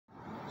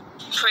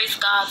Praise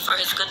God for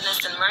his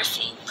goodness and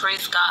mercy.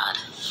 Praise God.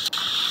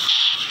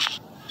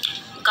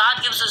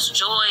 God gives us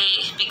joy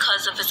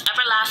because of his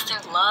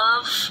everlasting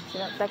love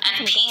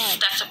and peace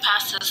that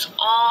surpasses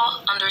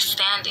all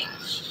understanding.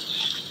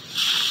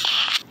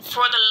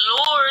 For the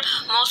Lord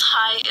Most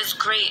High is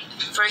great,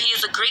 for he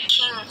is a great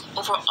king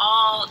over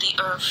all the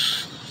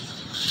earth.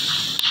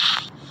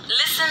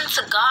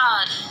 Listen to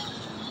God.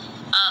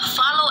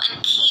 Follow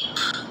and keep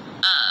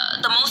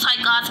the Most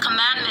High God's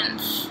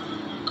commandments.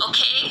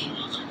 Okay?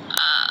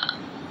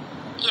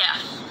 Yeah.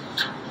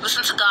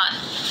 Listen to God.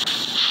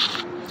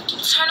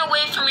 Turn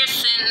away from your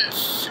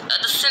sins,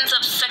 the sins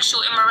of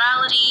sexual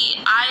immorality,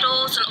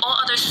 idols, and all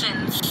other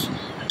sins.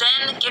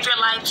 Then give your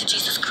life to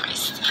Jesus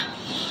Christ.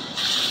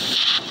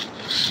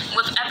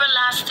 With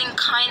everlasting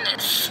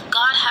kindness,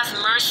 God has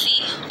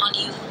mercy on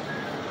you.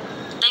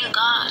 Thank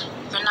God,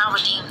 you're now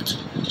redeemed.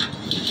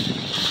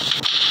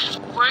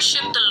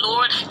 Worship the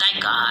Lord thy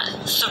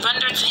God.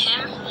 Surrender to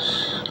him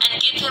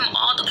and give him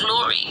all the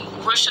glory.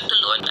 Worship the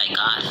Lord thy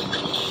God.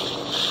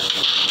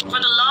 For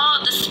the law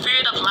of the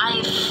Spirit of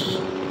life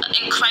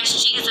in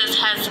Christ Jesus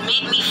has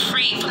made me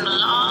free from the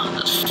law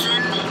of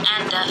sin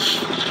and death.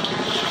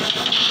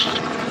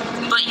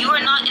 But you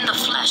are not in the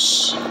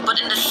flesh, but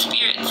in the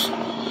Spirit,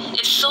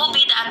 if so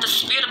be that the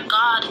Spirit of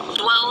God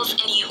dwells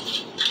in you.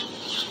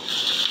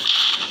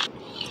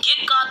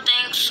 Give God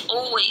thanks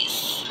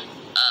always.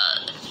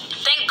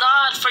 Thank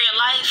God for your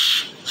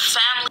life,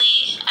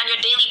 family, and your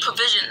daily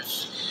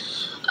provisions.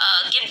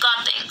 Give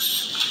God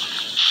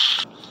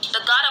thanks. The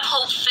God of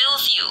hope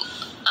fills you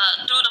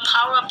through the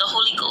power of the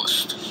Holy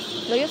Ghost.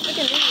 No, you're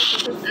speaking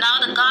English. Now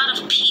the God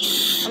of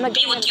peace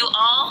be with you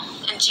all.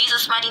 In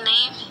Jesus' mighty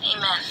name,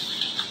 amen.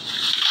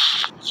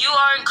 You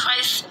are in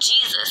Christ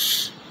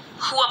Jesus,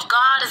 who of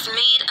God is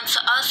made unto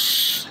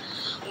us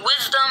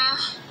wisdom,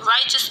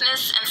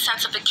 righteousness, and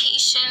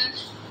sanctification,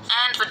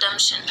 and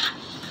redemption.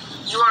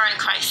 You are in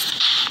Christ.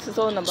 So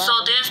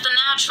there's the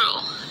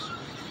natural,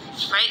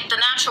 right? The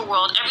natural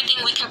world,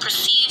 everything we can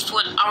perceive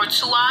with our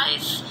two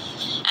eyes.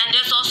 And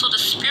there's also the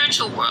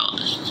spiritual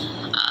world.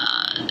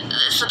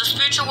 So the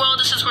spiritual world,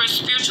 this is where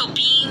spiritual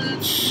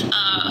beings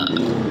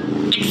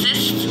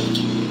exist.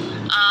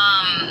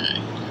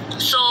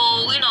 So,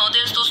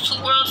 there's those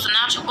two worlds, the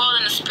natural world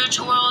and the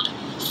spiritual world.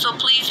 So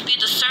please be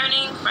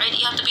discerning, right?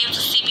 You have to be able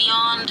to see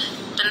beyond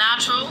the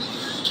natural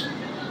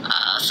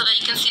so that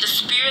you can see the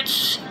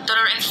spirits that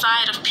are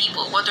inside of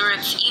people, whether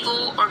it's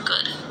evil or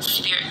good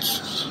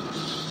spirits.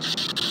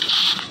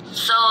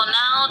 So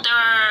now there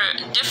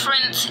are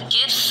different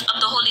gifts of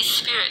the Holy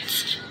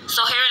Spirit.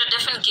 So here are the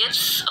different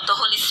gifts of the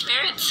Holy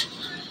Spirit.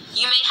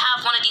 You may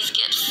have one of these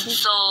gifts.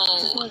 So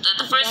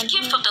the first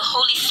gift of the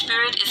Holy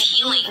Spirit is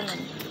healing.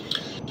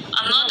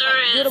 Another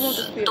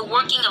is the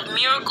working of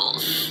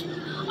miracles.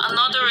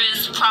 Another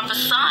is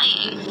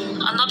prophesying.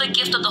 Another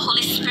gift of the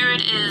Holy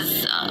Spirit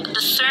is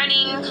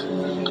discerning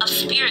of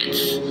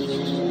spirits.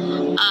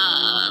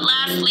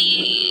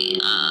 Lastly,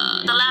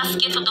 the last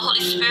gift of the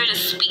Holy Spirit is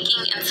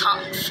speaking in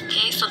tongues.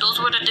 Okay, so those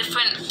were the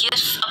different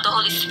gifts of the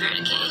Holy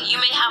Spirit. Okay, you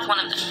may have one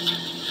of them.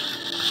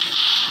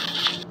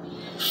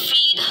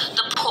 Feed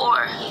the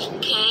poor.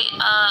 Okay,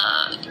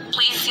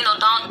 please,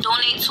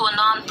 donate to a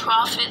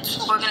non-profit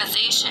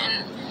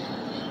organization.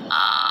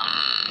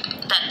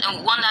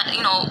 That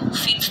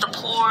feeds the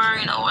poor,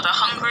 or the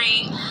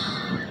hungry.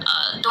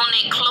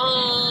 Donate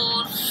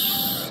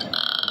clothes,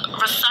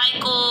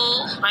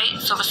 recycle, right?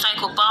 So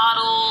recycle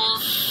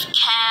bottles,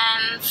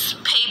 cans,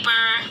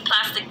 paper,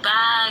 plastic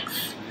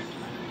bags,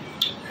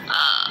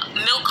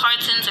 milk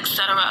cartons,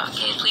 etc.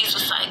 Okay, please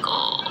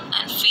recycle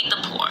and feed the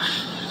poor.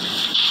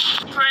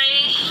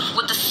 Pray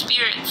with the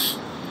Spirit.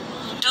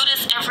 Do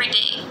this every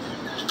day.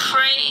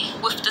 Pray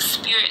with the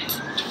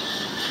Spirit.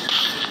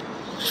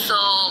 So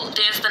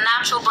there's the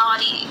natural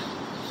body,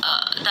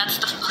 that's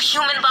the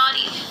human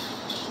body,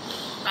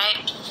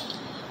 right?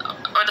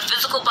 Or the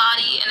physical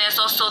body, and there's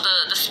also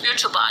the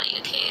spiritual body,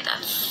 okay?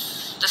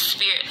 That's the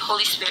Spirit,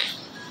 Holy Spirit,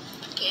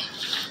 okay?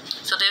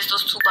 So there's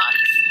those two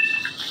bodies.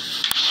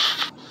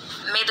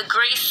 May the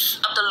grace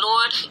of the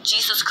Lord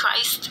Jesus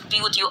Christ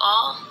be with you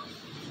all.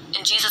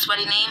 In Jesus'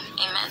 mighty name,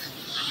 amen.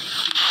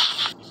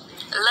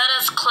 Let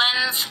us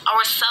cleanse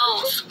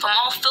ourselves from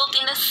all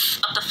filthiness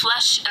of the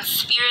flesh and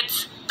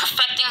spirit,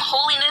 perfecting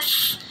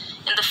holiness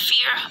in the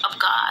fear of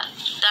God.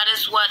 That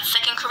is what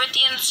 2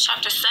 Corinthians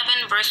chapter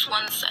 7 verse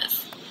 1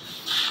 says.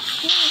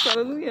 Yes,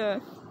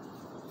 hallelujah.